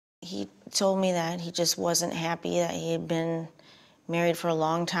He told me that he just wasn't happy, that he had been married for a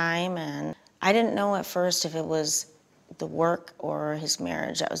long time, and I didn't know at first if it was the work or his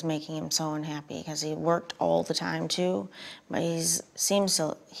marriage that was making him so unhappy, because he worked all the time too, but he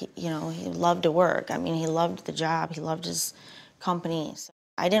loved to work. I mean, he loved the job, he loved his company. So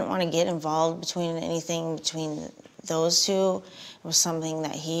I didn't want to get involved between anything between those two. It was something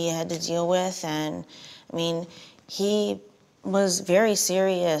that he had to deal with, and I mean, he was very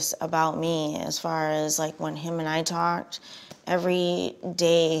serious about me as far as like when him and I talked. Every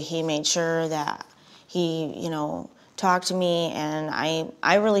day he made sure that he, talked to me, and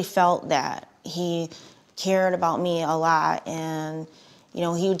I really felt that he cared about me a lot, and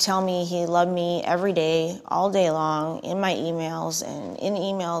he would tell me he loved me every day, all day long, in my emails and in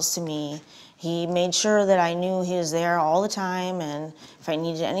emails to me. He made sure that I knew he was there all the time, and if I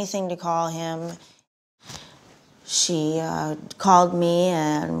needed anything to call him. She called me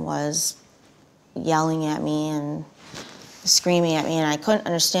and was yelling at me and screaming at me, and I couldn't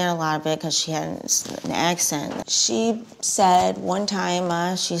understand a lot of it because she had an accent. She said one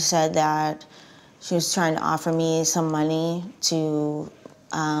time, she said that she was trying to offer me some money to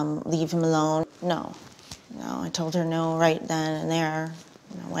leave him alone. No, I told her no right then and there,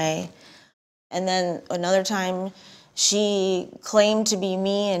 in a way. And then another time, she claimed to be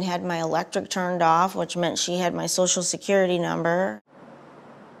me and had my electric turned off, which meant she had my social security number.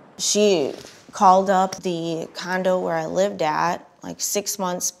 She called up the condo where I lived at like 6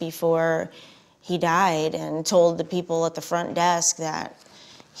 months before he died and told the people at the front desk that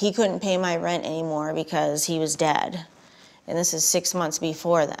he couldn't pay my rent anymore because he was dead. And this is 6 months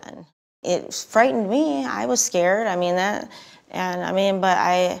before then. It frightened me. I was scared. But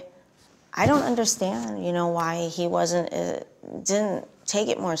I don't understand, why he didn't take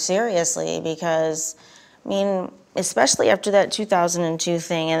it more seriously, because, especially after that 2002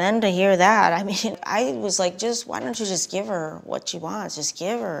 thing, and then to hear that, I was like, why don't you just give her what she wants? Just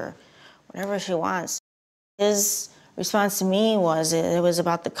give her whatever she wants. His response to me was, it was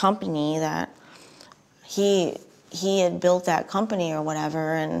about the company, that he had built that company or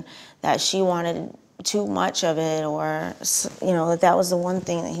whatever, and that she wanted too much of it, or that was the one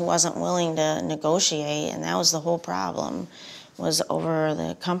thing that he wasn't willing to negotiate, and that was the whole problem, was over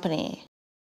the company.